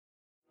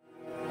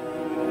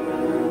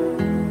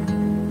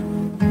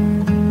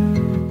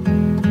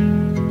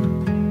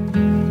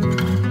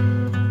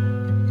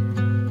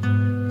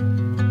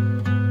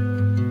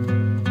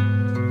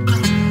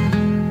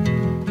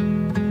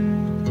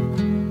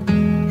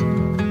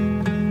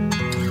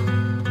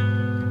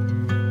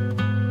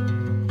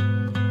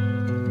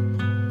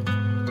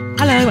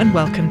and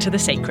welcome to The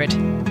Sacred.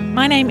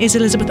 My name is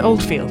Elizabeth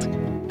Oldfield,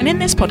 and in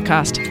this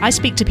podcast, I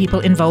speak to people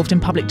involved in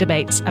public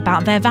debates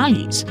about their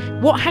values,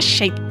 what has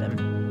shaped them,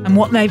 and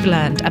what they've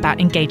learned about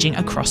engaging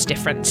across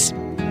difference.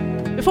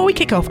 Before we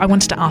kick off, I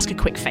wanted to ask a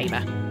quick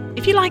favour.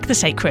 If you like The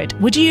Sacred,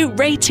 would you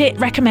rate it,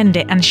 recommend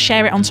it, and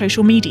share it on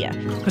social media?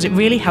 Because it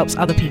really helps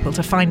other people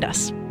to find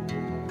us.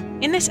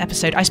 In this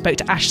episode, I spoke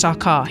to Ash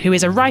Sarkar, who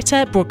is a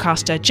writer,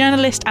 broadcaster,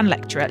 journalist, and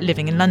lecturer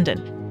living in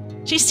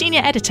London. She's senior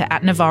editor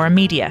at Novara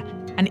Media,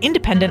 an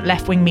independent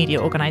left-wing media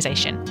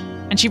organisation,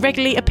 and she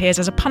regularly appears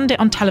as a pundit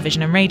on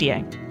television and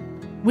radio.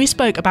 We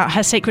spoke about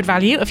her sacred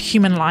value of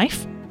human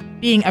life,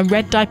 being a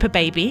red diaper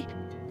baby,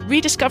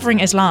 rediscovering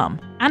Islam,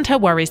 and her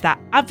worries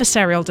that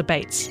adversarial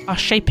debates are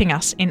shaping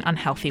us in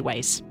unhealthy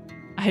ways.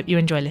 I hope you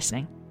enjoy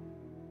listening.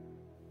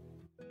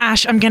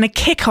 Ash, I'm going to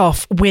kick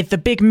off with the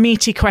big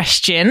meaty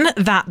question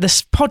that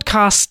this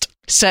podcast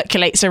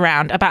circulates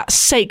around about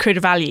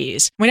sacred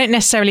values. We don't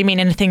necessarily mean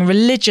anything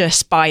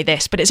religious by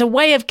this, but it's a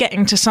way of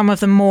getting to some of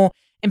the more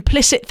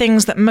implicit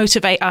things that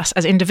motivate us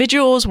as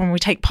individuals when we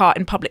take part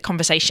in public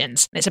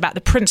conversations. It's about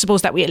the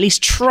principles that we at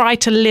least try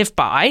to live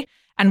by,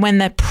 and when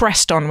they're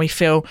pressed on, we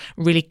feel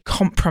really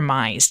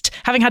compromised.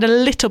 Having had a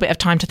little bit of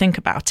time to think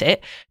about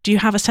it, do you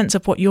have a sense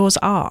of what yours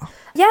are?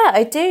 Yeah,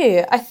 I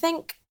do. I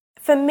think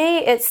for me,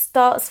 it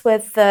starts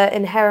with the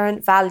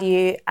inherent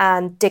value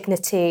and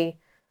dignity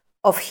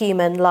of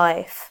human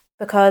life,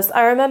 because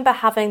I remember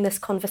having this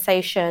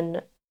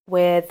conversation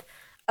with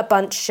a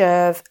bunch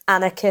of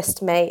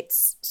anarchist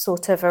mates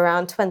sort of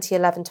around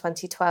 2011,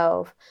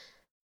 2012.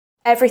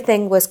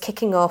 Everything was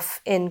kicking off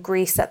in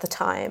Greece at the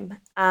time,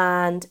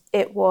 and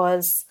it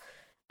was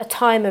a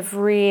time of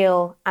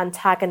real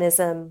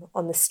antagonism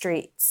on the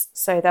streets.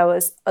 So there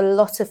was a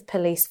lot of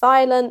police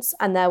violence,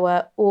 and there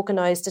were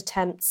organised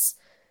attempts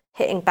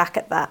hitting back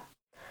at that.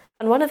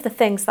 And one of the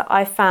things that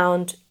I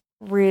found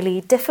really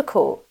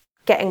difficult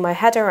getting my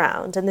head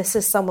around, and this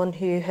is someone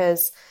who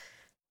has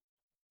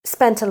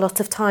spent a lot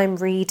of time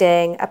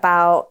reading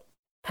about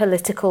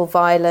political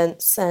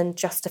violence and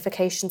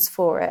justifications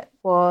for it,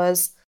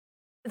 was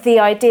the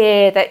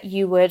idea that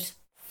you would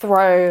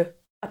throw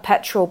a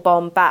petrol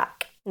bomb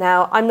back.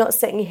 Now, I'm not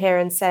sitting here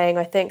and saying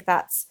I think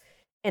that's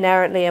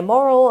inherently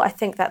immoral. I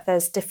think that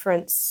there's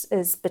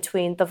differences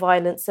between the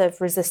violence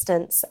of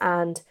resistance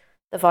and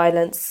the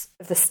violence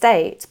of the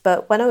state.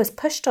 But when I was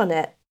pushed on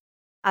it,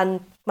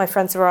 and my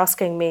friends were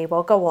asking me,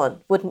 well, go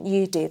on, wouldn't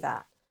you do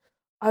that?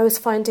 I was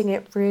finding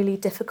it really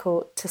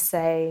difficult to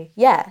say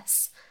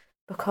yes,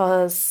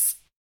 because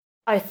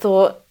I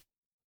thought,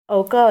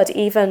 oh God,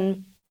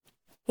 even,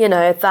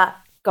 that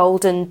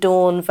Golden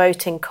Dawn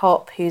voting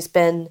cop who's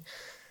been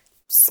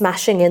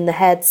smashing in the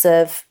heads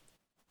of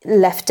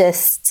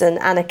leftists and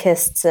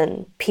anarchists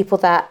and people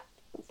that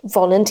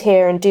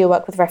volunteer and do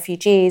work with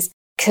refugees,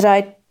 could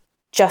I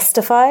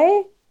justify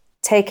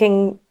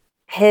taking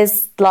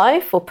his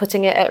life or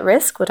putting it at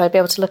risk? Would I be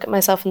able to look at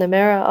myself in the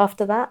mirror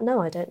after that?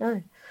 No, I don't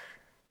know.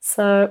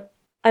 So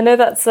I know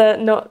that's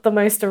not the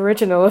most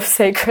original of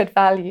sacred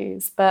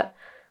values, but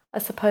I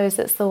suppose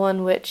it's the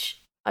one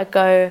which I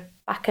go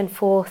back and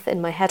forth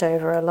in my head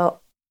over a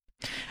lot.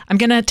 I'm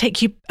going to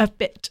take you a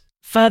bit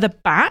further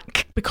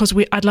back because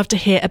I'd love to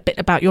hear a bit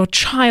about your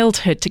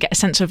childhood to get a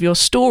sense of your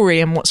story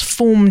and what's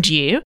formed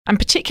you, and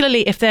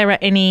particularly if there are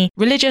any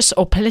religious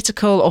or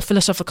political or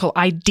philosophical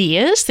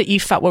ideas that you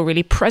felt were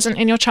really present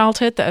in your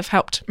childhood that have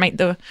helped make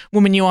the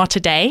woman you are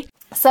today.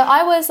 So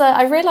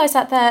I realised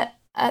that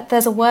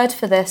there's a word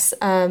for this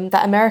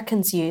that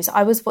Americans use.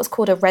 I was what's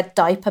called a red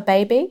diaper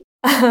baby.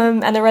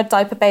 And a red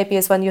diaper baby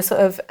is when you're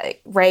sort of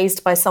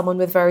raised by someone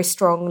with very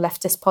strong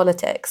leftist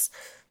politics.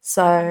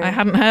 So I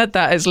hadn't heard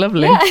that. It's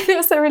lovely. Yeah, it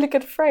was a really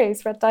good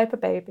phrase, red diaper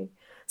baby.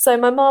 So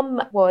my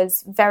mum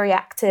was very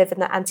active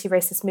in the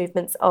anti-racist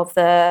movements of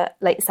the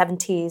late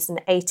 70s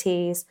and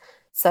 80s.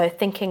 So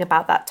thinking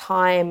about that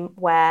time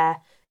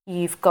where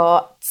you've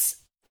got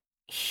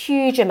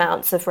huge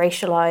amounts of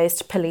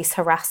racialized police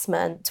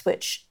harassment,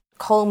 which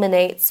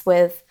culminates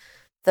with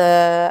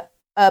the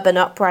urban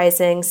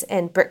uprisings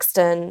in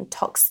Brixton,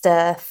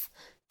 Toxteth,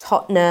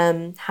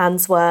 Tottenham,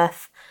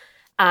 Handsworth.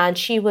 And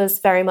she was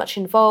very much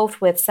involved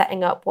with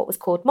setting up what was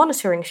called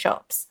monitoring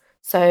shops.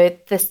 So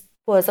this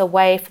was a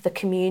way for the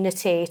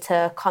community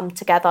to come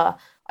together,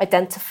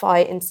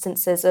 identify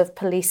instances of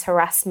police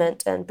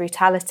harassment and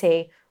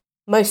brutality,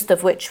 most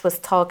of which was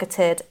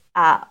targeted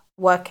at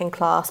working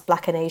class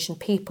Black and Asian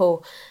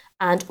people,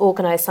 and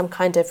organise some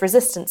kind of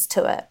resistance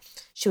to it.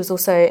 She was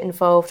also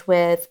involved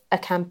with a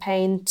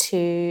campaign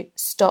to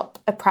stop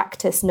a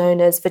practice known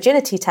as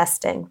virginity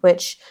testing,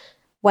 which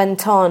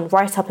went on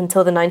right up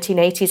until the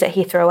 1980s at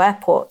Heathrow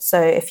Airport.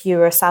 So if you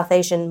were a South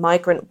Asian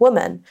migrant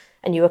woman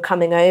and you were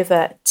coming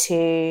over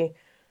to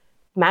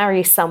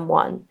marry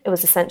someone, it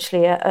was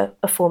essentially a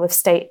form of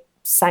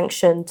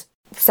state-sanctioned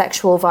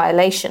sexual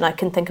violation. I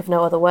can think of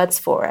no other words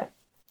for it.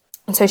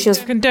 And so she was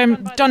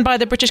done by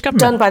the British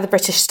government? Done by the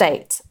British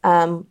state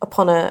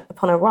upon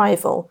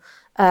arrival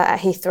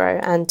at Heathrow.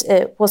 And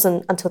it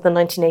wasn't until the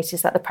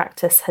 1980s that the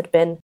practice had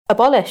been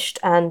abolished.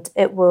 And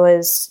it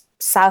was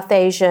South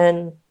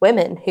Asian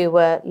women who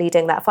were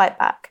leading that fight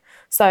back.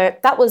 So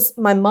that was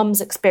my mum's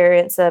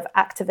experience of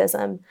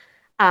activism.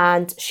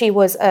 And she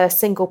was a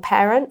single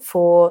parent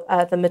for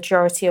the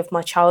majority of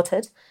my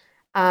childhood.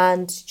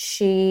 And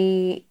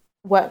she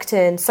worked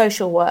in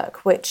social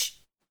work, which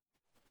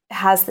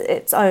has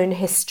its own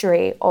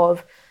history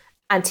of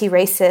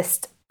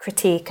anti-racist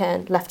critique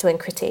and left-wing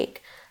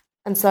critique.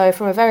 And so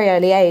from a very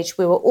early age,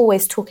 we were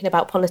always talking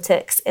about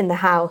politics in the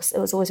house. It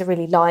was always a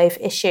really live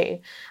issue.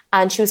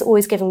 And she was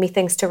always giving me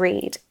things to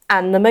read.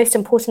 And the most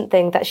important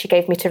thing that she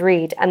gave me to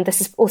read, and this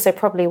is also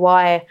probably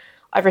why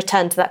I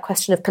returned to that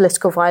question of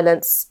political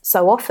violence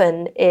so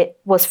often, it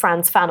was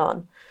Frantz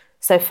Fanon.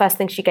 So first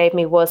thing she gave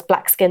me was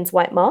Black Skins,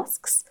 White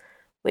Masks,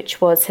 which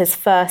was his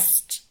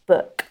first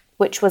book,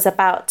 which was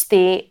about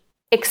the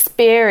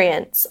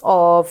experience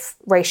of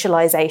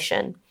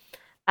racialization.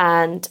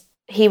 And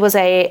he was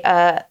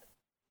a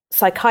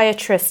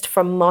psychiatrist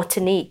from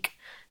Martinique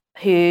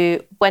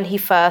who, when he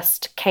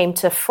first came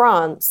to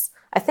France,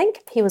 I think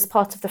he was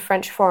part of the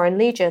French Foreign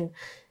Legion,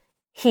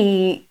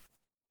 he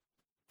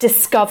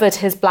discovered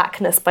his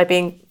blackness by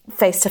being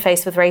face to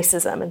face with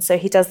racism. And so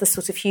he does this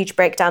sort of huge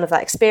breakdown of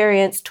that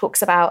experience,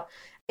 talks about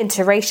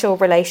interracial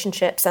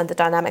relationships and the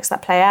dynamics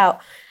that play out.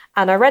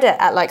 And I read it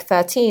at like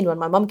 13 when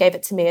my mum gave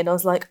it to me, and I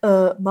was like,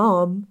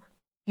 Mum,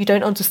 you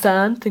don't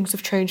understand. Things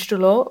have changed a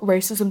lot.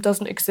 Racism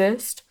doesn't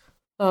exist.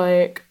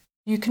 Like,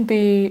 you can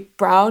be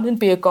brown and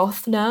be a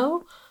goth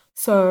now.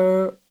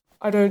 So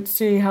I don't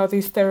see how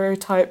these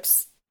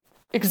stereotypes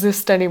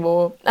exist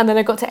anymore. And then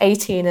I got to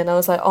 18 and I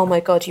was like, oh my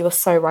God, you were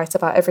so right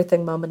about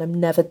everything, Mum, and I'm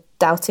never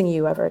doubting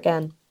you ever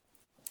again.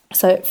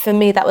 So for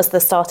me, that was the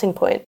starting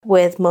point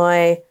with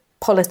my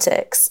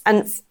politics.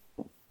 And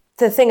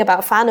the thing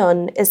about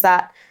Fanon is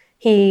that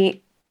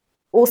he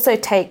also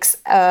takes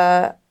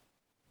a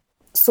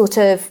sort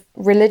of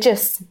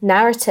religious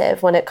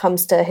narrative when it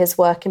comes to his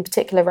work, in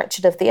particular,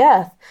 Wretched of the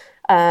Earth.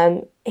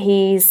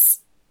 He's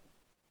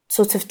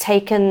sort of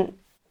taken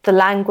the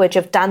language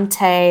of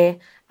Dante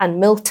and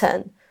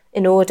Milton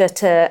in order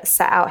to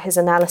set out his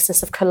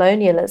analysis of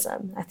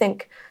colonialism. I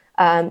think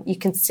you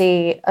can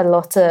see a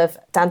lot of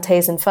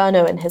Dante's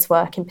Inferno in his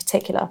work in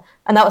particular.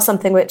 And that was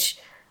something which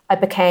I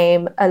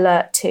became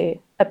alert to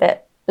a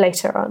bit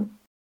later on.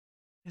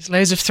 There's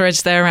loads of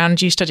threads there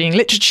around you studying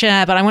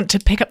literature, but I want to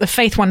pick up the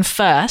faith one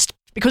first,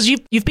 because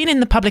you've been in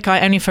the public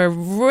eye only for a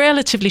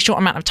relatively short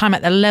amount of time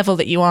at the level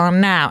that you are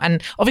now.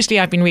 And obviously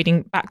I've been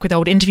reading back with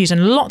old interviews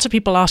and lots of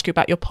people ask you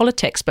about your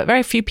politics, but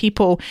very few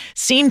people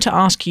seem to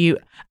ask you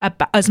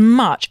as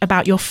much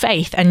about your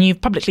faith. And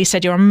you've publicly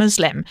said you're a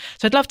Muslim.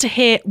 So I'd love to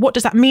hear, what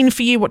does that mean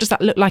for you? What does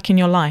that look like in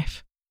your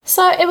life?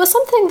 So it was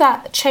something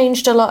that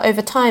changed a lot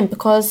over time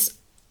because,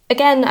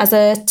 again, as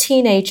a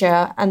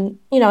teenager, and,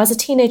 as a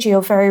teenager,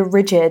 you're very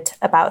rigid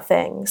about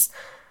things.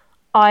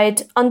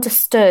 I'd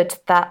understood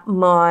that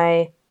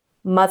my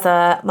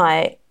mother,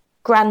 my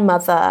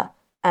grandmother,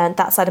 and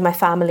that side of my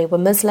family were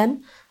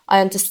Muslim.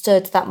 I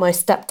understood that my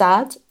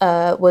stepdad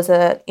was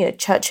a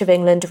Church of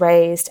England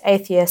raised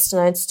atheist,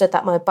 and I understood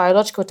that my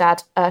biological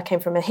dad came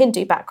from a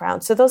Hindu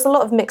background. So there was a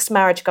lot of mixed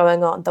marriage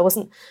going on. There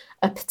wasn't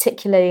a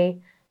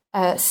particularly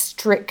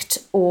strict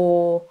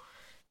or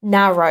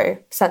narrow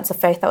sense of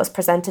faith that was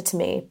presented to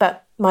me.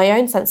 But my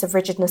own sense of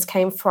rigidness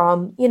came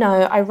from,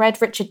 I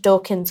read Richard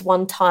Dawkins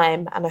one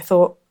time and I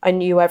thought I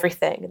knew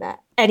everything,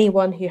 that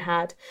anyone who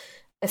had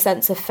a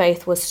sense of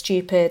faith was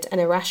stupid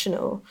and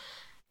irrational.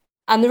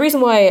 And the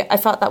reason why I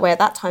felt that way at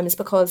that time is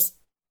because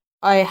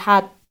I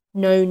had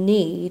no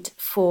need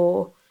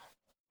for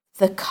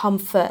the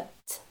comfort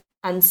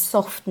and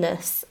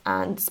softness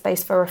and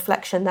space for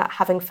reflection that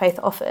having faith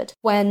offered.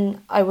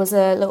 When I was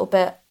a little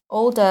bit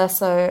older,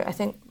 so I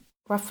think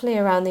roughly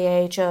around the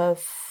age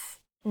of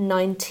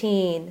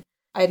 19,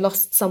 I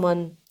lost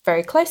someone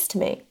very close to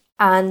me.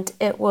 And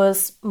it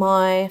was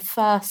my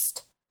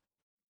first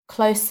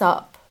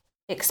close-up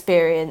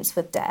experience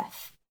with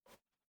death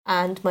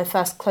and my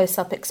first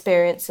close-up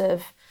experience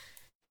of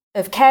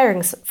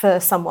caring for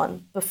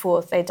someone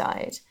before they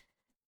died.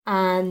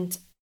 And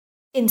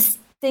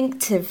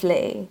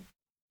instinctively,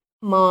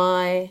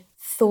 my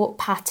thought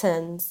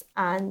patterns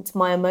and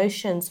my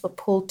emotions were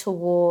pulled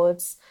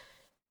towards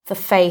the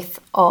faith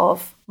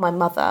of my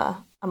mother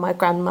and my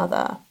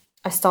grandmother.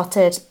 I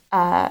started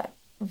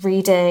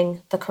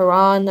reading the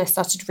Quran. I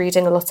started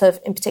reading a lot of,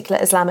 in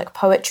particular, Islamic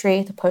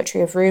poetry, the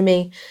poetry of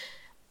Rumi,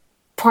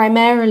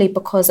 primarily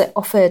because it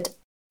offered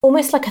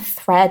almost like a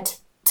thread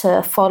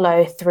to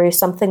follow through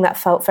something that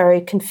felt very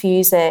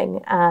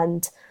confusing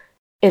and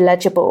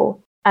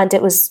illegible. And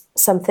it was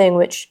something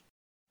which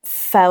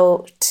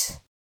felt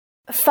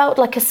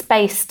like a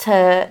space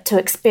to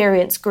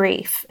experience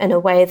grief in a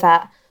way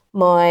that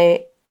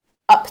my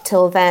up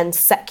till then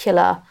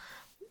secular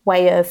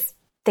way of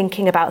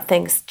thinking about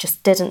things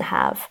just didn't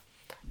have.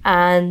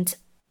 And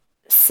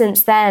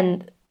since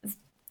then,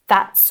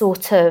 that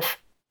sort of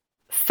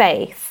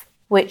faith,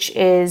 which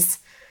is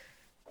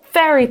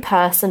very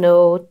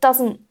personal,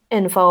 doesn't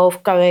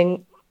involve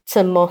going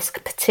to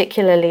mosque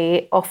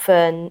particularly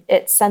often.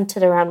 It's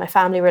centered around my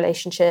family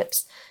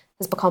relationships.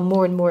 has become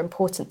more and more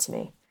important to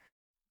me.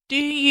 Do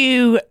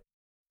you,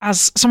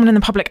 as someone in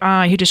the public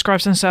eye who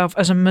describes themselves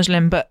as a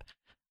Muslim, but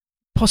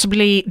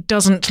possibly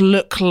doesn't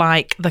look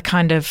like the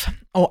kind of,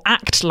 or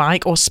act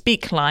like, or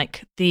speak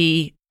like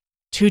the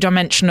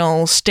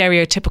two-dimensional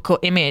stereotypical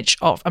image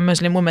of a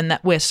Muslim woman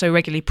that we're so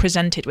regularly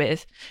presented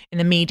with in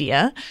the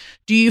media,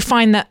 do you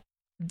find that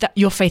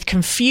your faith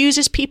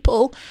confuses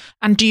people?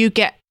 And do you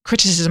get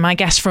criticism, I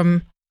guess,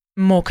 from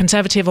more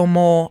conservative or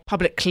more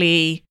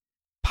publicly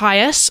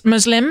pious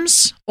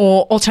Muslims,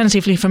 or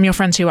alternatively from your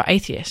friends who are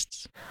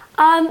atheists?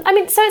 So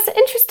it's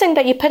interesting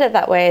that you put it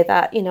that way,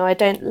 that, I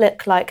don't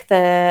look like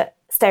the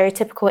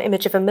stereotypical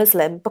image of a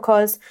Muslim,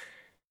 because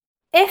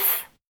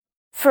if,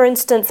 for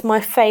instance, my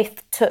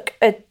faith took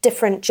a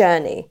different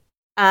journey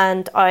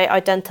and I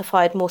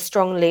identified more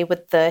strongly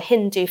with the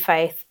Hindu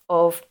faith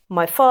of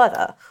my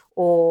father,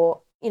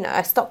 or,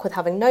 I stuck with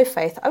having no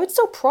faith, I would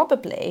still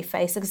probably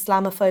face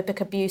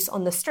Islamophobic abuse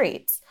on the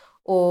streets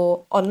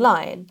or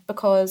online,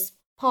 because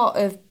part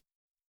of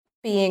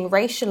being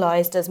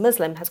racialized as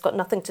Muslim has got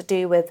nothing to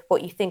do with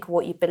what you think or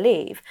what you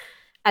believe,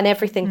 and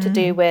everything to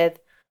do with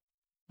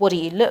what do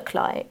you look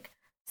like.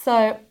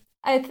 So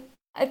I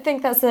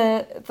think that's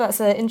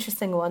an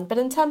interesting one. But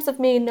in terms of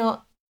me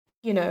not,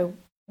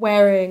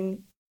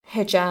 wearing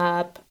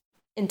hijab,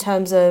 in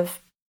terms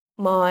of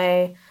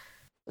my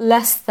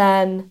less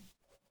than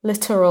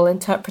literal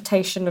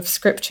interpretation of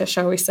scripture,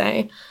 shall we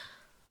say,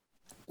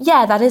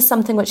 yeah, that is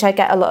something which I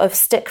get a lot of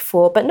stick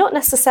for, but not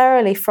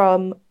necessarily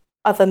from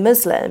other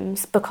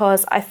Muslims,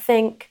 because I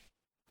think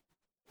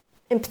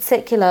in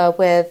particular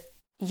with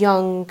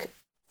young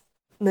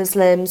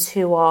Muslims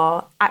who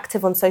are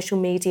active on social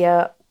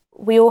media,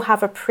 we all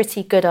have a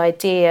pretty good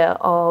idea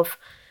of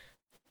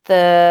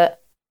the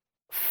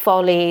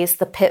follies,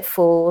 the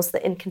pitfalls,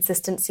 the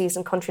inconsistencies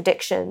and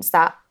contradictions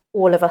that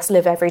all of us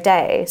live every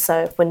day.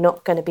 So we're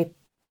not going to be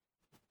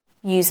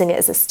using it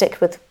as a stick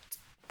with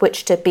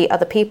which to beat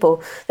other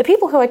people. The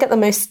people who I get the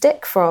most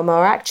stick from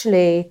are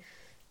actually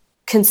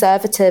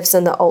conservatives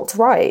and the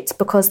alt-right,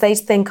 because they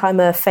think I'm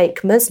a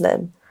fake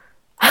Muslim.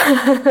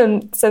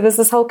 So there's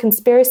this whole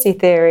conspiracy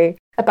theory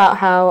about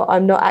how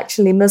I'm not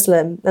actually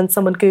Muslim, and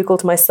someone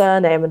Googled my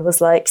surname and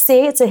was like,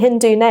 see, it's a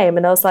Hindu name.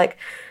 And I was like,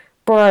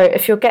 bro,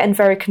 if you're getting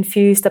very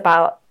confused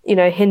about,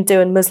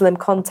 Hindu and Muslim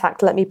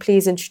contact, let me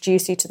please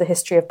introduce you to the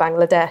history of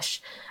Bangladesh.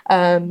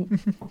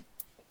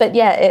 But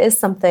yeah, it is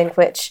something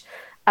which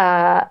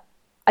I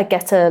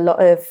get a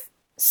lot of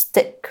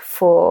stick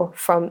for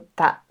from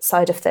that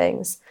side of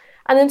things.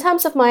 And in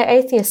terms of my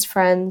atheist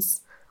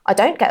friends, I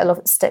don't get a lot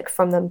of stick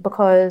from them,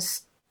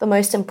 because the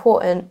most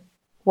important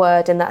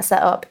word in that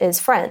setup is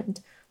friend.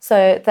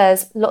 So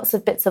there's lots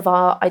of bits of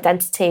our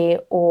identity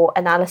or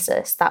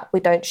analysis that we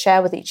don't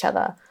share with each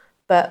other,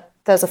 but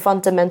there's a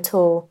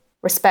fundamental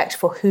respect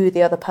for who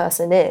the other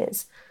person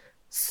is.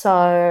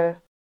 So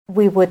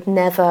we would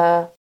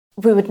never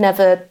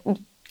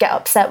get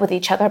upset with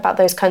each other about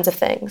those kinds of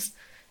things.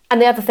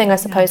 And the other thing, I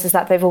suppose, is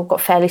that they've all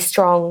got fairly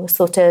strong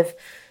sort of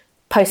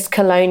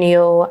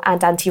post-colonial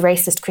and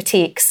anti-racist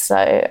critiques.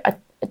 So I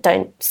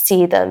don't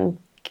see them,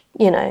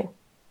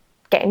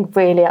 getting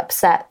really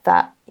upset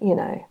that,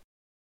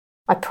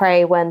 I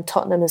pray when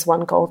Tottenham is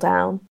 1 goal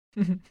down.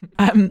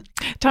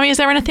 Tell me, is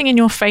there anything in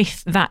your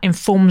faith that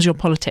informs your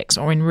politics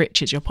or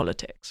enriches your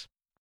politics?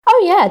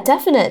 Oh, yeah,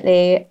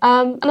 definitely.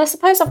 And I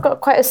suppose I've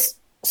got quite a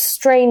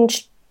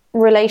strange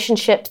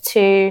relationship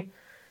to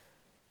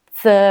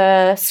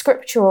the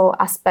scriptural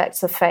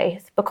aspects of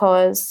faith,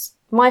 because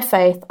my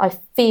faith, I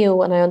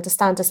feel and I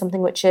understand, is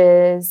something which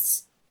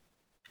is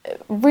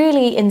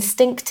really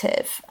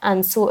instinctive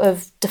and sort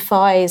of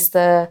defies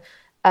the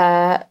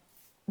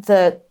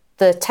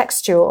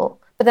textual.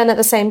 But then at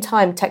the same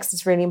time, text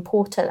is really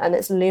important, and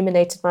it's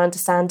illuminated my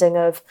understanding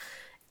of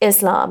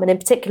Islam, and in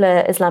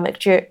particular Islamic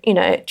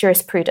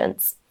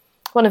jurisprudence.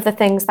 One of the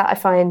things that I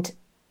find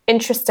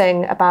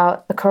interesting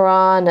about the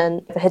Quran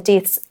and the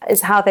Hadiths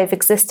is how they've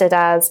existed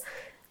as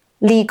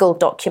legal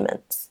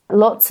documents.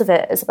 Lots of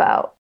it is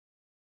about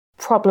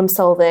problem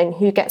solving,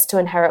 who gets to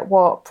inherit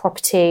what,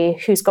 property,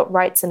 who's got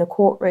rights in a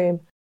courtroom.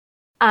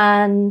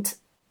 And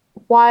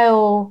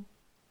while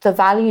the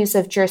values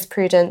of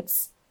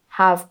jurisprudence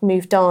have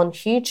moved on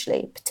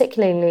hugely,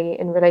 particularly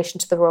in relation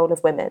to the role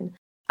of women,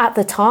 at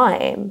the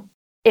time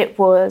it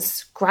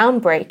was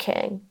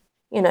groundbreaking.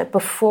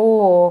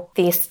 Before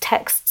these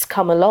texts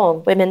come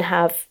along, women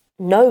have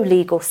no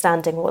legal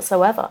standing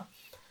whatsoever.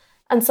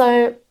 And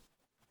so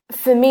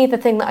for me, the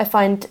thing that I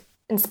find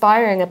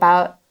inspiring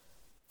about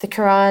the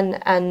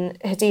Quran and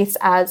Hadiths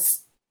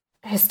as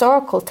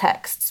historical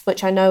texts,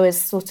 which I know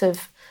is sort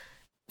of,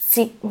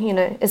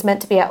 is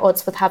meant to be at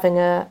odds with having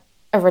a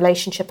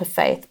relationship of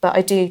faith, but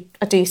I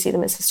do see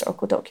them as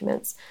historical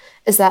documents,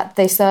 is that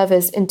they serve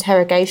as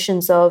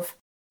interrogations of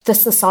the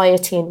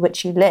society in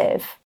which you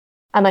live.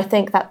 And I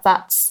think that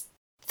that's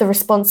the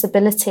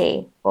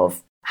responsibility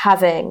of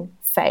having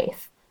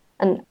faith,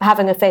 and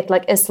having a faith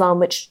like Islam,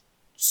 which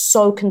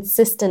so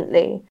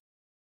consistently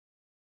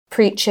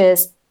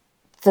preaches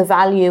the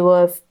value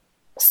of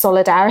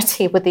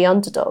solidarity with the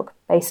underdog,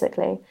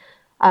 basically.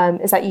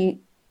 is that you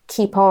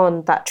keep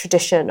on that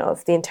tradition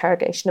of the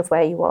interrogation of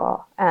where you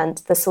are and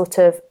the sort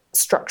of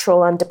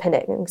structural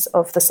underpinnings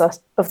of the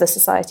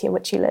society in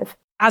which you live.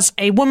 As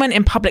a woman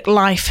in public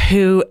life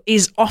who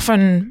is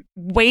often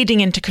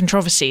wading into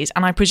controversies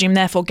and I presume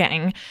therefore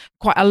getting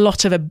quite a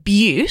lot of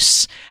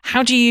abuse,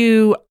 how do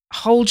you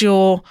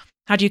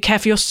care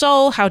for your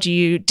soul? How do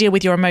you deal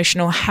with your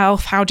emotional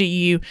health? How do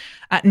you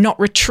not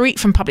retreat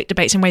from public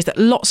debates in ways that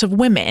lots of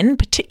women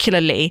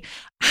particularly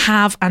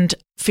have and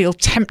feel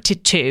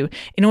tempted to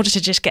in order to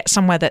just get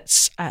somewhere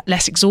that's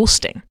less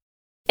exhausting?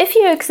 If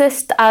you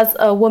exist as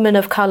a woman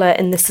of colour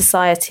in this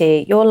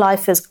society, your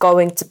life is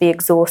going to be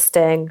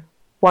exhausting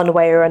one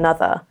way or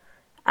another.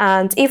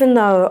 And even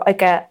though I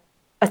get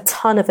a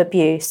ton of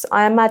abuse,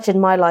 I imagine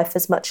my life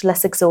is much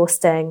less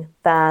exhausting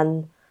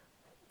than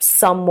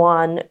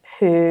someone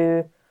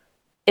who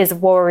is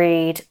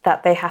worried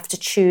that they have to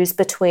choose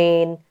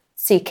between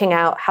seeking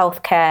out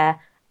healthcare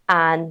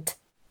and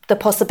the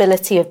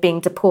possibility of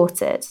being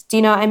deported. Do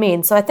you know what I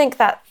mean? So I think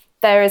that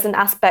there is an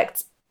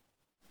aspect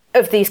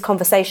of these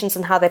conversations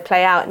and how they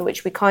play out in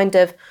which we kind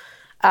of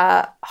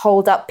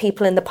hold up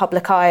people in the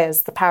public eye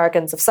as the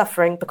paragons of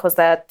suffering because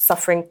their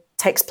suffering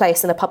takes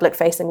place in a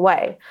public-facing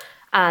way.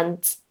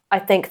 And I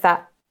think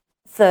that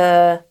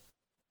the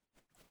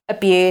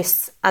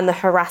abuse and the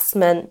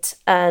harassment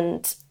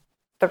and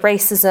the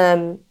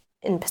racism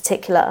in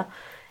particular,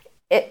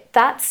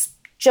 that's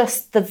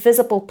just the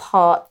visible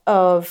part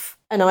of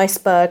an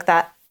iceberg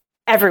that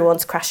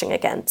everyone's crashing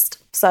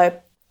against. So,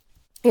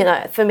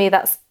 for me,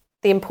 that's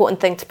the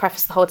important thing to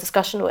preface the whole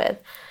discussion with.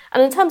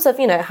 And in terms of,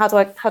 how do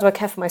I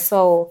care for my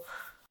soul?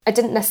 I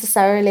didn't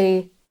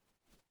necessarily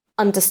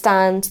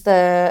understand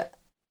the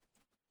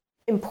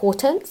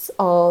importance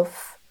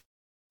of,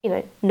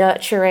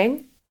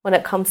 nurturing when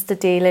it comes to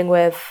dealing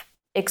with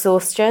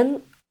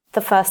exhaustion.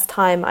 The first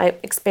time I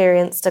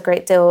experienced a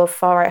great deal of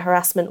far-right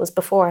harassment was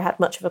before I had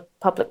much of a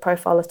public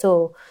profile at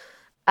all.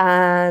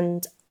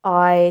 And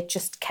I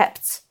just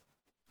kept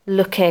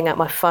looking at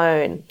my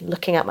phone,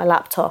 looking at my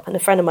laptop. And a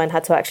friend of mine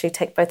had to actually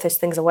take both those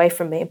things away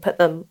from me and put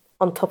them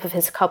on top of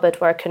his cupboard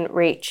where I couldn't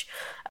reach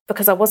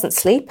because I wasn't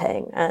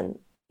sleeping. And,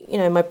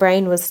 my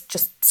brain was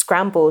just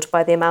scrambled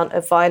by the amount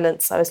of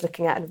violence I was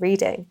looking at and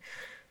reading.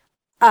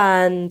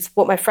 And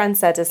what my friend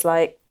said is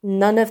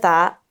none of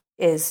that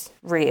is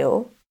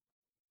real.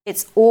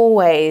 It's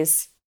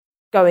always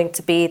going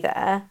to be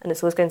there and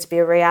it's always going to be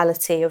a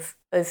reality of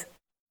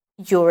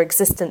your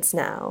existence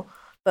now.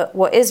 But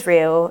what is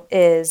real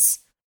is,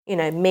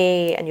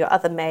 me and your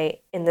other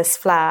mate in this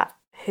flat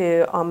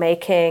who are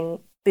making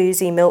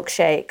boozy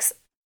milkshakes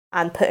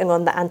and putting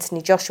on the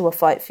Anthony Joshua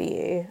fight for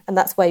you. And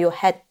that's where your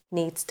head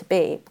needs to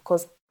be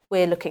because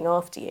we're looking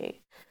after you.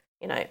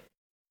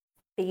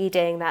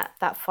 Feeding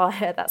that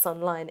fire that's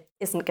online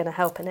isn't going to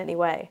help in any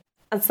way.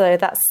 And so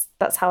that's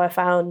how I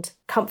found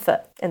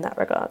comfort in that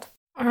regard.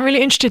 I'm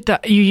really interested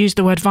that you used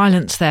the word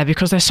violence there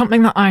because there's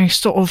something that I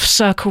sort of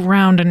circle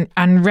round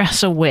and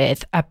wrestle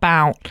with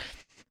about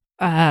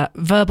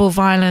verbal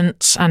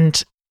violence.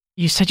 And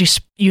you said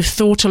you've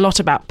thought a lot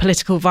about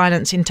political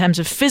violence in terms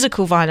of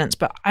physical violence,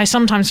 but I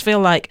sometimes feel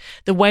like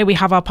the way we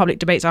have our public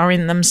debates are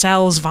in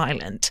themselves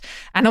violent.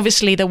 And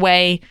obviously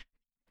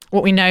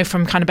what we know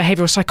from kind of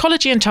behavioural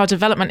psychology and child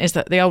development is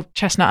that the old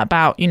chestnut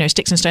about,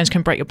 sticks and stones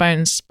can break your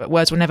bones, but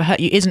words will never hurt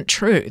you isn't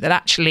true. That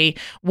actually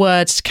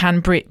words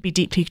can be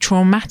deeply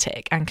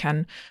traumatic and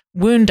can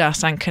wound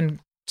us and can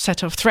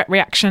set off threat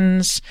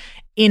reactions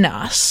in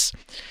us.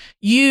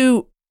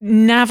 You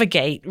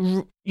navigate,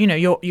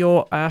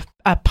 you're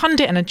a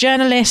pundit and a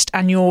journalist,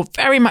 and you're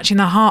very much in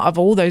the heart of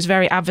all those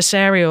very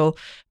adversarial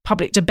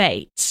public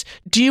debates.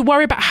 Do you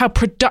worry about how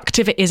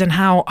productive it is and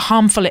how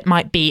harmful it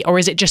might be, or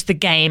is it just the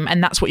game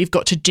and that's what you've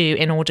got to do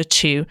in order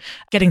to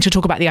getting to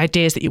talk about the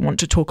ideas that you want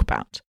to talk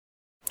about?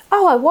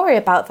 Oh, I worry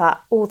about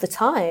that all the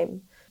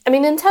time. I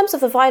mean, in terms of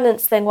the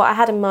violence thing, what I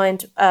had in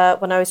mind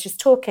when I was just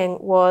talking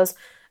was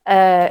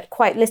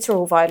quite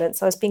literal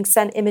violence. I was being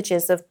sent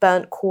images of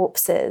burnt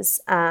corpses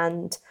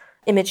and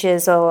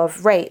images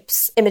of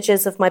rapes,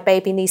 images of my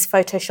baby niece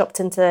photoshopped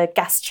into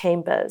gas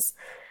chambers.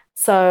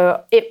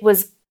 So it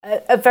was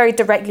a very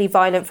directly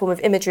violent form of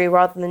imagery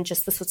rather than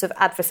just the sort of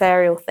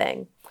adversarial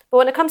thing. But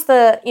when it comes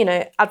to,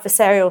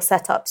 adversarial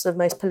setups of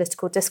most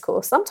political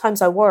discourse,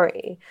 sometimes I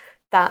worry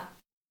that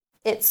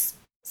it's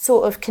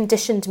sort of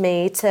conditioned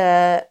me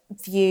to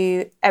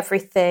view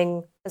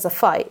everything as a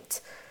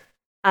fight.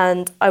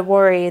 And I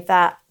worry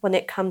that when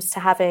it comes to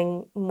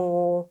having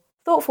more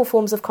thoughtful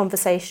forms of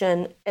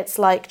conversation, it's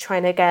like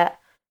trying to get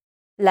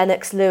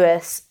Lennox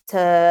Lewis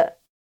to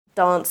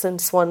dance in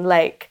Swan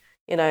Lake.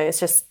 It's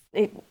just...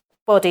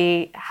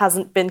 body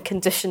hasn't been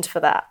conditioned for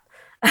that,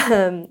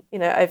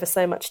 over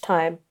so much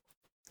time.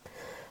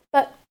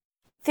 But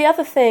the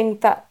other thing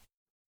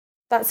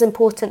that's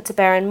important to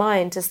bear in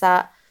mind is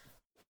that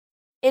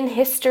in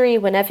history,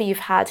 whenever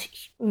you've had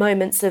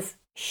moments of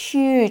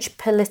huge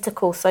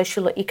political,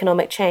 social, or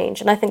economic change,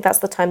 and I think that's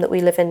the time that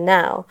we live in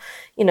now,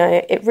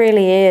 it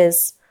really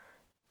is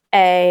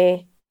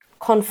a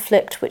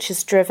conflict which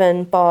is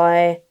driven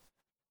by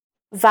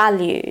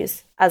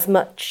values as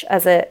much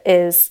as it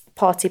is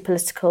party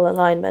political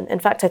alignment. In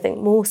fact, I think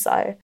more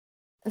so.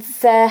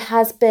 There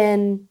has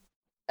been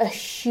a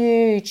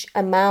huge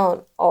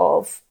amount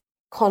of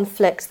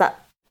conflict that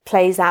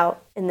plays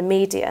out in the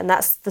media, and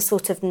that's the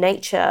sort of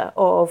nature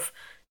of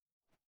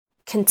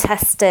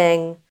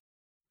contesting,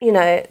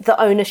 the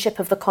ownership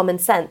of the common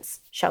sense,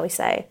 shall we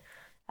say.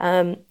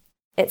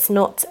 It's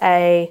not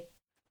a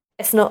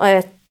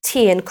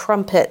tea and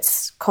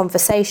crumpets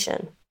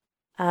conversation,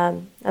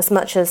 as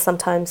much as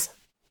sometimes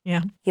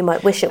you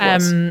might wish it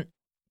was.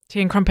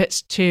 Tea and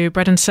crumpets to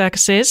bread and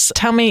circuses.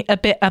 Tell me a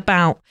bit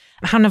about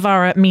how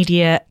Novara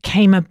Media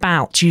came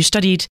about. You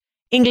studied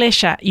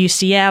English at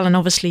UCL, and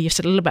obviously you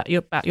said a little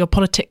about your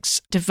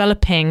politics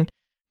developing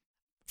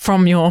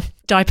from your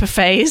diaper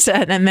phase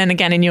and then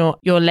again in your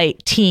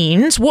late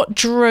teens. What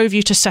drove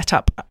you to set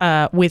up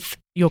with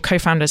your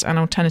co-founders an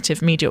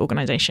alternative media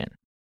organisation?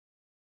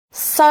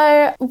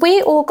 So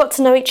we all got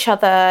to know each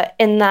other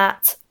in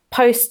that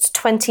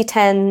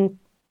post-2010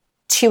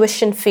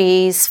 tuition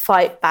fees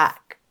fight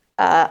back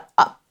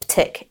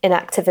uptick in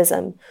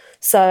activism.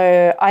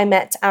 So I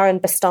met Aaron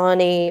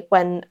Bastani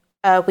when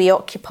we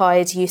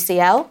occupied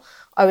UCL.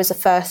 I was a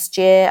first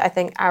year. I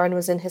think Aaron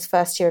was in his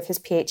first year of his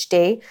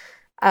PhD,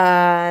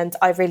 and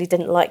I really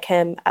didn't like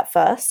him at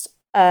first.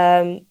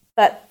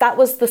 But that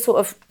was the sort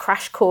of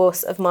crash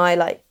course of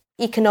my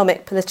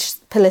economic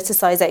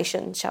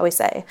politicization, shall we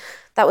say.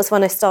 That was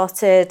when I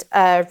started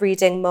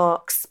reading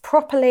Marx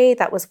properly.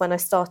 That was when I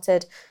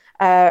started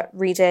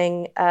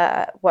reading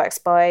works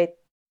by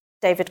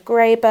David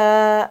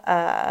Graeber,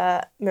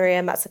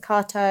 Maria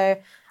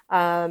Mazzucato,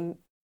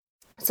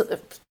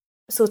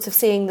 sort of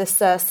seeing this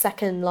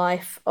second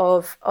life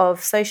of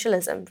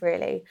socialism,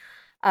 really.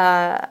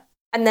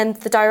 And then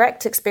the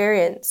direct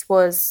experience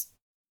was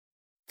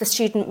the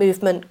student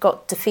movement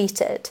got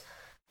defeated.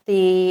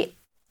 The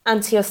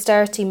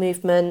anti-austerity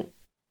movement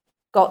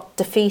got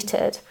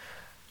defeated.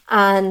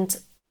 And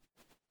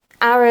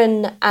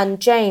Aaron and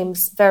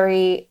James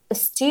very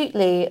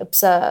astutely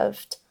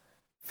observed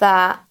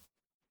that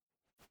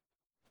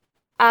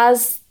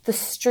as the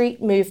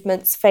street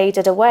movements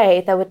faded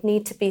away, there would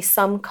need to be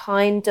some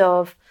kind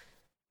of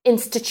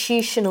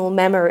institutional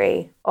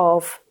memory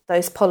of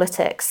those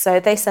politics. So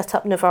they set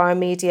up Novara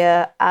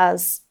Media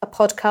as a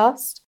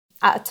podcast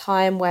at a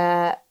time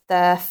where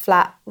their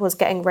flat was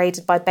getting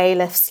raided by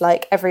bailiffs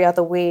every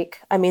other week.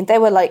 I mean,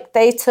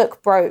 they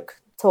took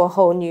broke to a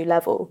whole new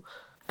level.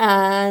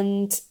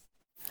 And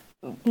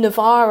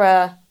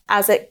Novara,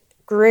 as it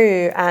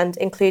grew and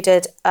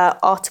included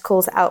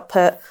articles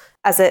output,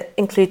 as it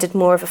included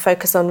more of a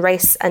focus on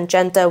race and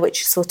gender,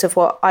 which is sort of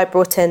what I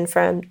brought in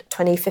from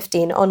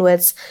 2015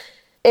 onwards,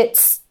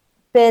 it's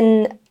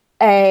been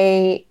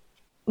a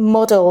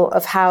model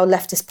of how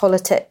leftist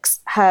politics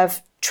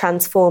have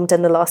transformed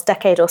in the last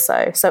decade or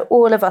so. So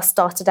all of us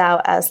started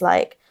out as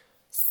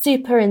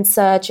super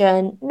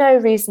insurgent, no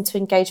reason to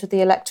engage with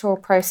the electoral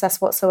process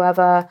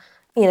whatsoever.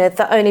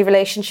 The only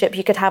relationship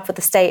you could have with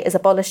the state is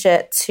abolish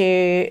it,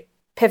 to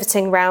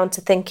pivoting round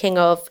to thinking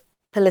of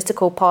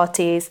political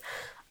parties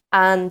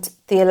and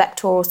the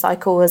electoral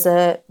cycle as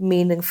a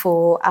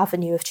meaningful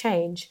avenue of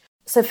change.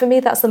 So for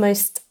me, that's the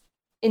most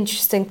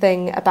interesting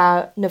thing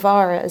about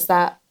Novara, is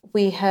that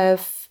we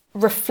have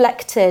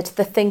reflected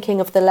the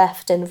thinking of the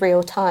left in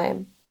real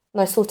time.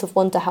 And I sort of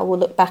wonder how we'll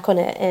look back on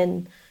it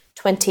in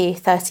 20,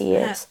 30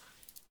 years.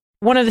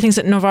 One of the things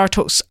that Novara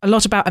talks a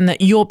lot about and that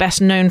you're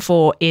best known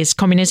for is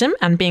communism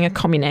and being a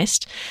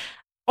communist.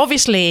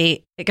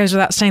 Obviously, it goes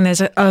without saying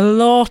there's a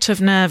lot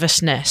of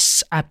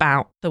nervousness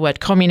about the word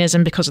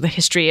communism because of the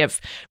history of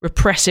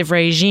repressive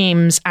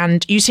regimes,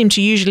 and you seem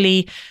to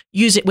usually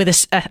use it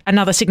with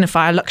another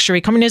signifier: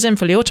 luxury communism,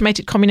 fully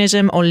automated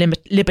communism, or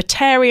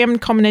libertarian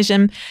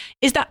communism.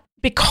 Is that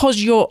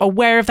because you're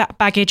aware of that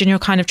baggage and you're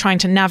kind of trying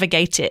to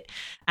navigate it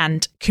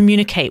and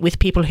communicate with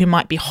people who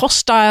might be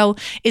hostile?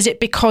 Is it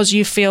because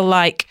you feel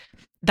like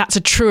that's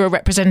a truer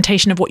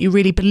representation of what you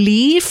really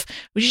believe?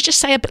 Would you just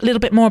say a little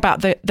bit more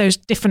about those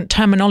different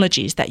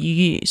terminologies that you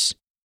use?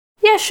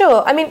 Yeah,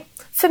 sure. I mean,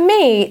 for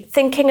me,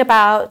 thinking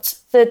about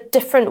the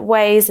different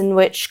ways in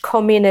which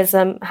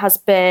communism has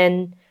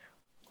been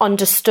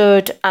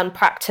understood and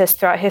practiced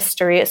throughout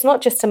history, it's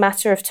not just a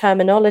matter of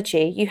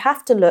terminology. You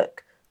have to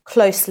look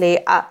closely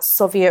at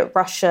Soviet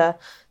Russia,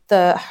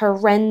 the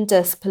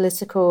horrendous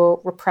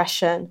political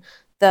repression,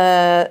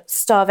 the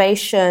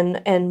starvation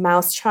in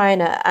Mao's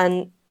China,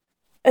 and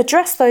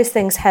address those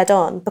things head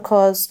on,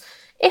 because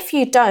if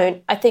you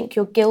don't, I think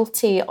you're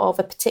guilty of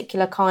a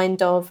particular kind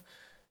of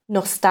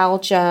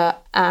nostalgia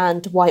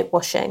and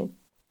whitewashing.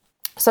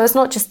 So it's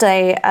not just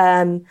a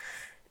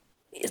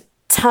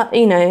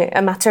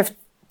matter of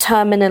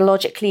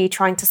terminologically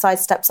trying to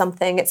sidestep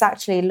something. It's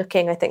actually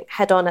looking, I think,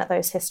 head on at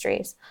those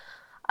histories,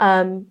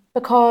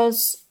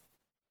 because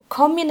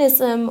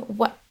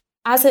communism,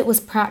 as it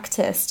was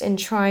practiced in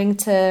trying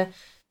to,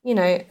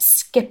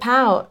 skip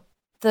out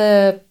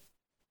the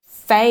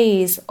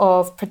phase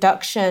of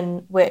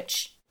production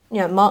which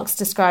Marx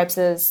describes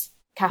as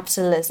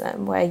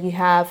capitalism, where you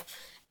have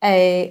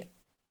a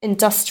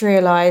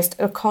industrialized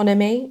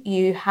economy.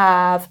 You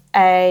have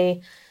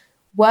a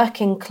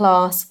working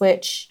class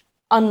which,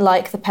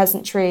 unlike the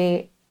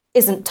peasantry,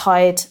 isn't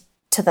tied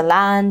to the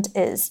land,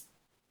 is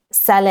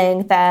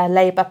selling their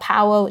labour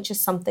power, which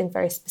is something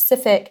very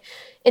specific.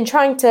 In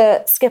trying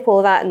to skip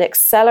all that and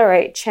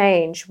accelerate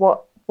change,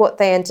 what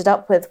they ended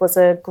up with was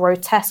a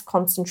grotesque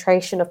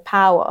concentration of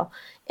power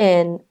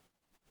in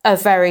a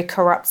very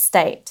corrupt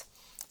state.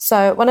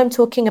 So when I'm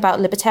talking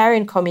about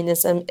libertarian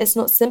communism, it's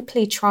not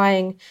simply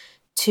trying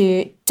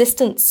to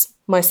distance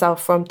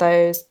myself from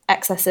those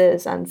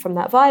excesses and from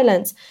that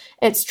violence.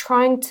 It's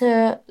trying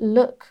to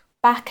look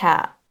back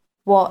at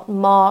what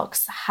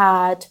Marx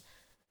had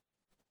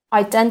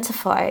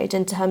identified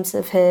in terms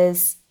of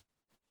his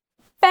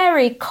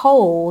very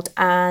cold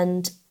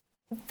and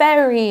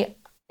very,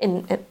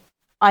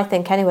 I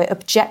think anyway,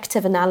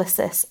 objective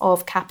analysis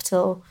of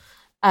capital,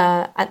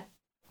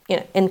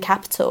 in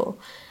Capital,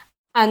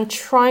 and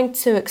trying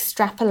to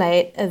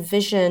extrapolate a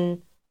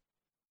vision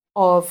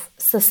of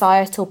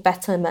societal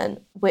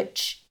betterment,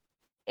 which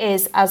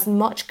is as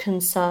much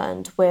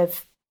concerned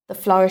with the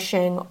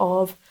flourishing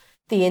of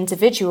the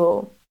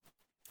individual,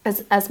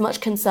 as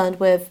much concerned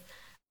with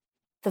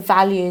the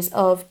values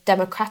of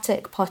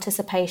democratic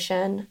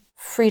participation,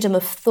 freedom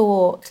of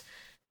thought,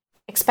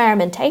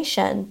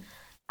 experimentation,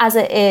 as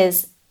it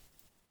is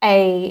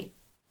a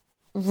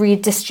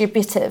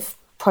redistributive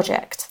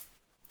project.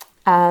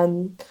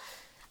 And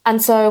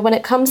so when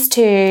it comes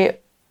to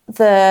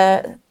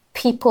the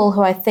people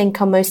who I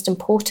think are most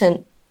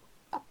important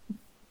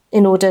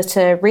in order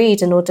to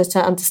read, in order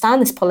to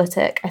understand this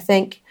politic, I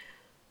think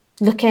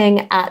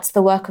looking at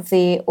the work of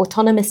the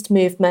autonomist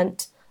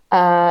movement,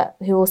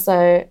 who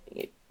also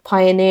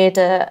pioneered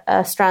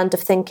a strand of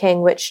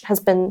thinking which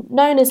has been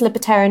known as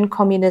libertarian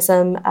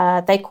communism.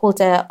 They called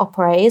it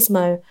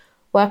operaismo,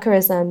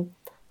 workerism,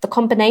 the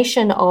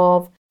combination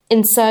of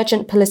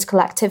insurgent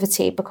political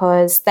activity,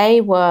 because they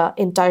were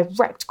in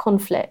direct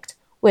conflict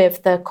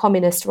with the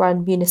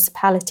communist-run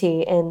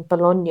municipality in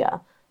Bologna.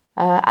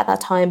 At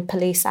that time,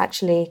 police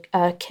actually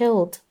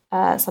killed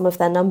some of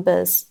their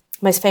numbers,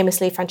 most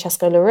famously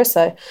Francesco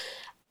Lorusso,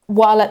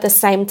 while at the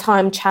same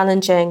time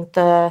challenging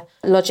the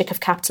logic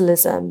of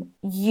capitalism,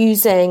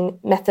 using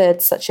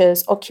methods such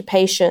as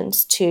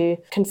occupations to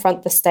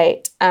confront the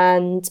state,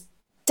 and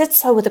did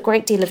so with a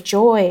great deal of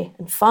joy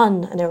and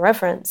fun and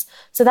irreverence.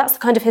 So that's the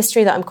kind of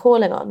history that I'm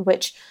calling on,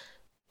 which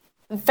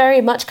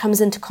very much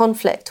comes into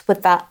conflict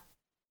with that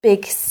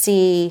big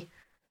C,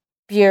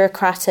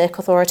 bureaucratic,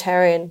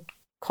 authoritarian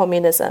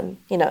communism.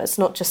 It's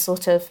not just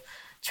sort of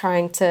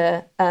trying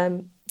to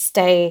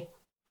stay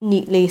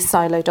neatly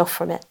siloed off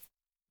from it.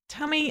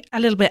 Tell me a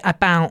little bit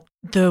about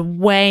the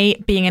way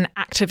being an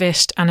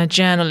activist and a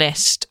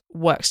journalist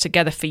works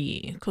together for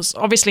you. Because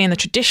obviously in the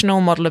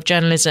traditional model of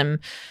journalism,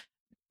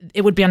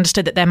 it would be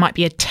understood that there might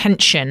be a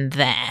tension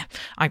there.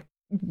 I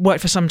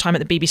worked for some time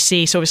at the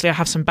BBC, so obviously I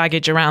have some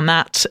baggage around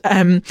that.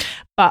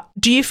 But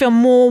do you feel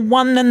more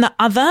one than the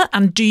other?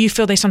 And do you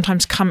feel they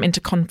sometimes come into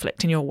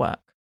conflict in your work?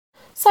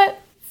 So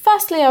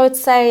firstly, I would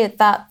say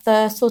that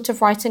the sort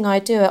of writing I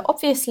do, it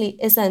obviously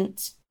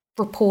isn't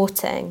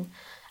reporting.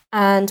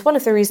 And one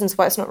of the reasons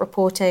why it's not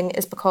reporting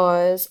is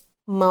because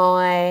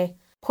my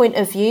point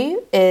of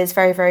view is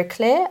very, very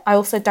clear. I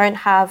also don't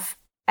have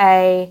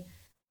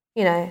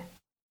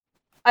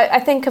I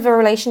think of a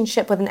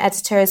relationship with an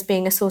editor as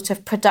being a sort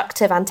of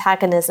productive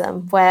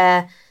antagonism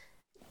where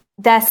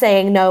they're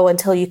saying no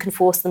until you can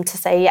force them to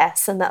say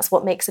yes, and that's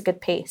what makes a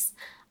good piece.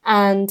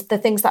 And the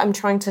things that I'm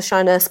trying to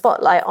shine a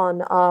spotlight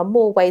on are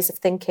more ways of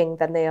thinking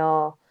than they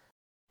are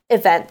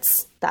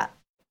events that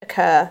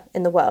occur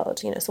in the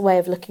world. It's a way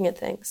of looking at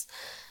things.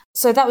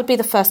 So that would be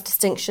the first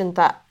distinction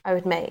that I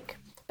would make.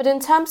 But in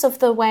terms of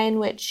the way in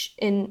which,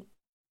 in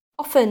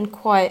often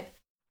quite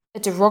a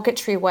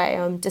derogatory way,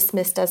 I'm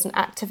dismissed as an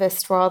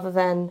activist rather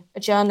than a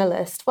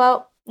journalist,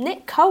 well,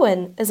 Nick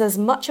Cohen is as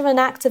much of an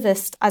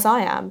activist as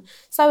I am.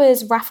 So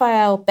is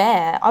Raphael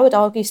Baer. I would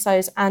argue so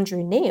is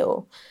Andrew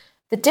Neil.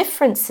 The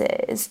difference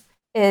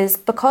is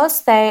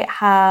because they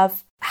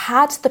have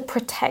had the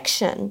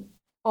protection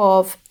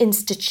of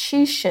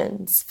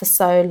institutions for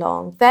so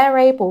long, they're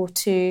able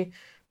to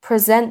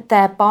present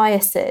their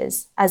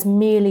biases as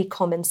merely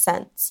common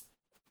sense.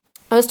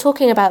 I was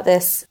talking about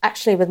this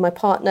actually with my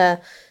partner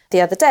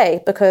the other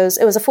day because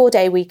it was a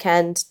 4-day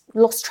weekend,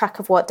 lost track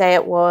of what day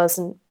it was,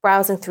 and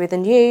browsing through the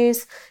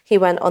news, he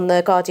went on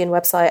the Guardian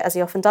website as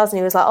he often does, and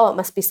he was like, oh, it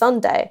must be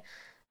Sunday.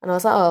 And I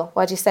was like, oh,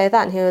 why'd you say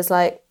that? And he was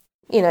like,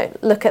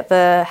 look at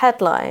the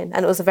headline.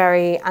 And it was a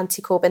very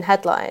anti-Corbyn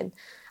headline.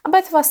 And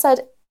both of us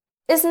said,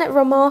 isn't it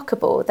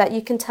remarkable that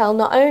you can tell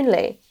not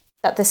only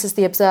that this is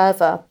the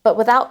Observer, but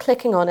without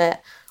clicking on it,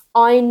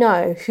 I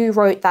know who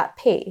wrote that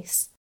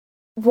piece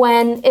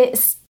when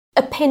it's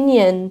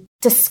opinion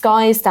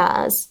disguised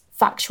as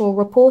factual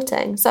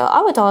reporting. So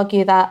I would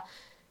argue that,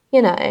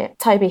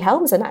 Toby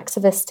Helm's an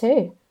activist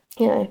too.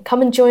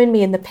 Come and join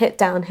me in the pit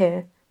down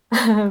here.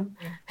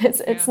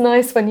 It's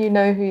nice when you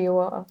know who you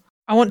are.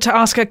 I want to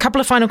ask a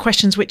couple of final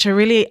questions, which are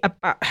really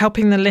about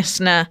helping the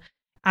listener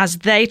as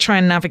they try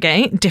and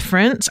navigate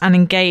difference and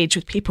engage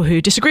with people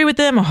who disagree with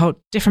them or hold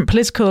different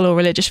political or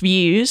religious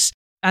views.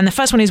 And the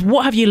first one is,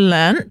 what have you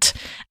learnt?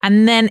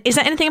 And then, is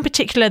there anything in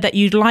particular that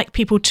you'd like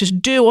people to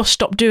do or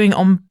stop doing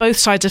on both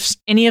sides of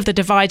any of the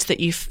divides that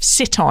you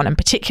sit on? And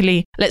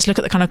particularly, let's look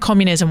at the kind of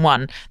communism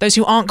one. Those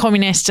who aren't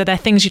communists, are there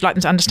things you'd like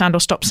them to understand or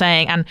stop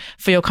saying? And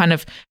for your kind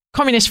of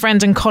communist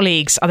friends and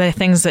colleagues, are there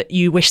things that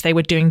you wish they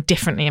were doing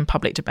differently in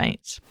public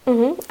debates?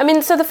 Mm-hmm. I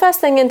mean, so the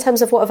first thing in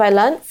terms of what have I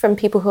learnt from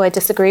people who I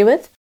disagree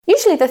with,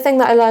 usually the thing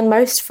that I learn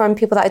most from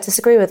people that I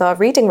disagree with are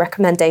reading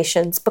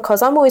recommendations,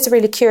 because I'm always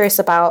really curious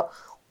about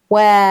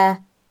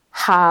where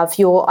have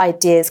your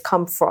ideas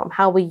come from?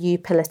 How were you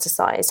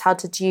politicized? How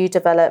did you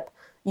develop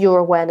your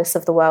awareness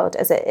of the world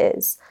as it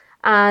is?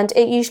 And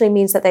it usually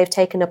means that they've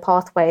taken a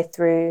pathway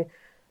through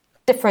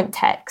different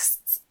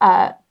texts,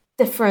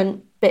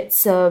 different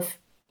bits of,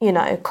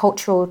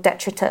 cultural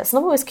detritus. And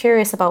I'm always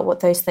curious about what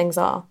those things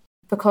are,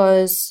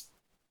 because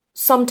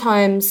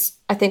sometimes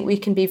I think we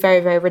can be very,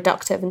 very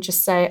reductive and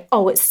just say,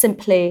 oh, it's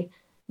simply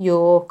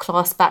your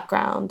class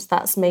background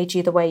that's made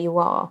you the way you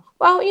are.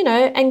 Well,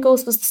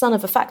 Engels was the son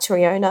of a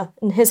factory owner,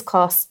 and his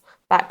class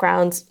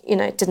background,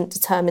 didn't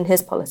determine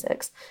his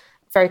politics.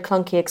 Very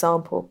clunky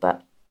example,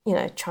 but,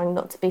 trying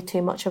not to be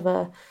too much of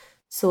a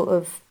sort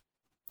of,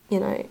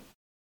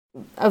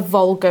 a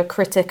vulgar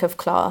critic of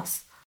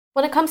class.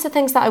 When it comes to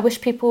things that I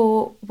wish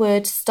people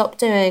would stop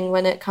doing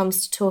when it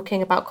comes to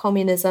talking about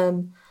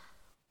communism,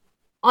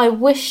 I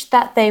wish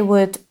that they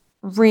would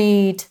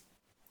read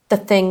the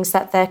things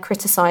that they're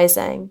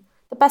criticising.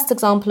 The best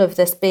example of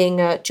this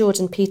being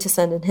Jordan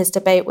Peterson in his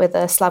debate with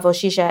Slavoj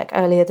Žižek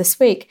earlier this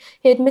week.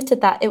 He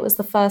admitted that it was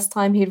the first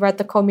time he'd read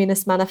the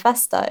Communist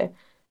Manifesto,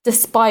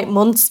 despite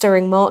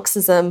monstering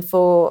Marxism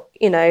for,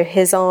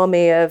 his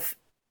army of,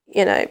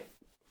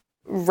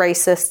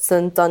 racists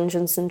and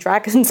Dungeons and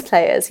Dragons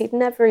players. He'd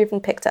never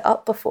even picked it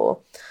up before.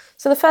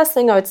 So the first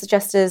thing I would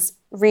suggest is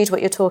read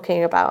what you're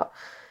talking about.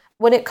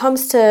 When it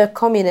comes to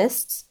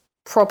communists,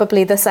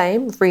 probably the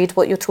same, read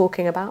what you're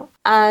talking about,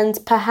 and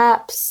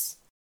perhaps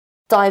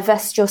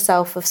divest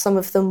yourself of some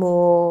of the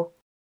more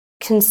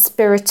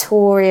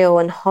conspiratorial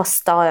and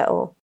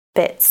hostile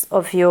bits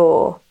of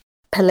your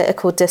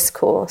political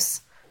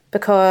discourse,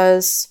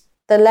 because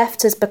the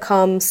left has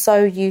become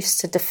so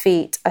used to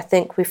defeat. I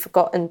think we've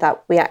forgotten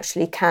that we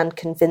actually can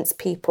convince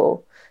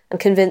people, and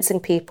convincing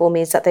people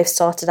means that they've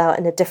started out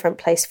in a different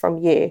place from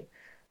you,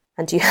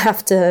 and you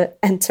have to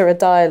enter a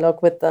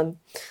dialogue with them.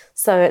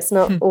 So it's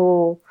not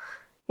all,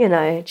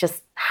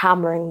 just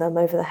hammering them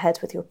over the head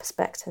with your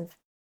perspective.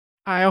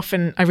 I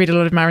read a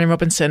lot of Marilyn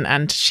Robinson,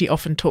 and she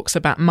often talks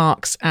about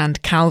Marx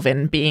and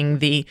Calvin being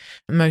the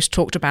most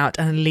talked about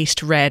and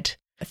least read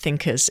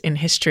thinkers in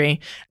history.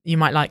 You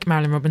might like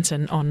Marilyn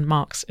Robinson on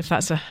Marx, if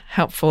that's a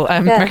helpful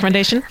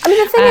recommendation. I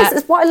mean, the thing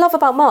is what I love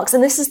about Marx,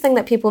 and this is the thing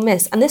that people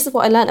miss, and this is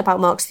what I learned about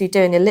Marx through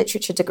doing a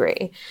literature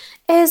degree,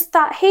 is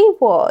that he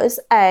was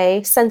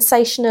a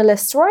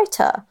sensationalist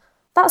writer.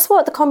 That's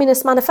what the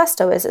Communist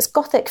Manifesto is. It's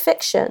Gothic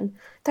fiction.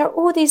 There are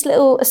all these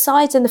little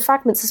asides in the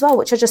fragments as well,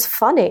 which are just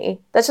funny.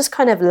 They're just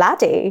kind of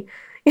laddie.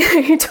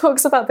 He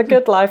talks about the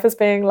good life as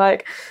being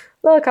like,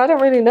 look, I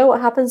don't really know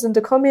what happens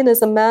under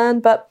communism,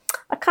 man, but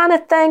I kind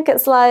of think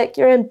it's like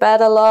you're in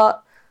bed a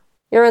lot,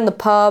 you're in the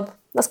pub.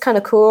 That's kind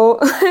of cool.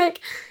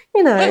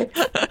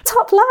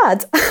 Top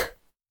lad.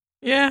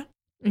 Yeah,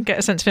 you get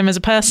a sense of him as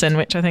a person,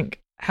 which I think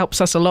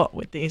helps us a lot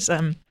with these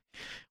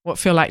what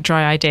feel like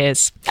dry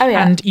ideas. Oh,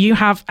 yeah. And you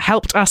have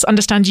helped us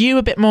understand you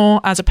a bit more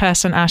as a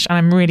person, Ash, and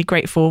I'm really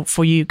grateful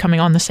for you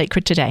coming on The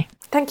Sacred today.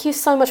 Thank you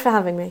so much for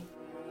having me.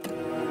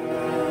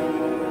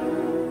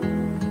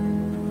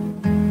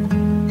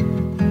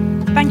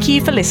 Thank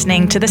you for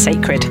listening to The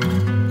Sacred.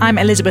 I'm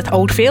Elizabeth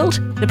Oldfield.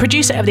 The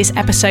producer of this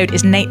episode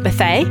is Nate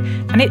Bethea,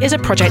 and it is a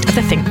project of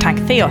the think tank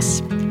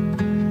Theos.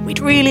 We'd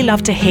really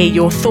love to hear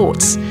your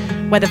thoughts,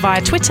 whether via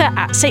Twitter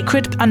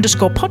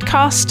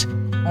 @sacred_podcast,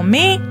 or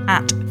me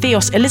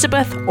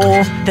 @TheosElizabeth,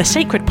 or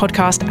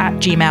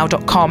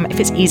thesacredpodcast@gmail.com if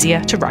it's easier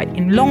to write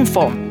in long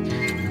form.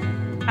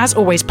 As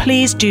always,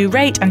 please do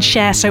rate and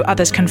share so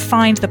others can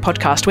find the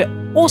podcast. We're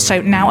also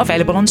now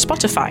available on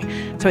Spotify,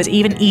 so it's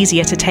even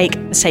easier to take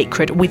The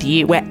Sacred with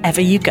you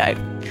wherever you go.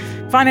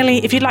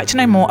 Finally, if you'd like to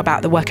know more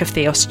about the work of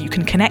Theos, you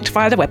can connect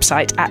via the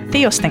website at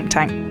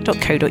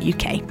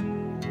theosthinktank.co.uk.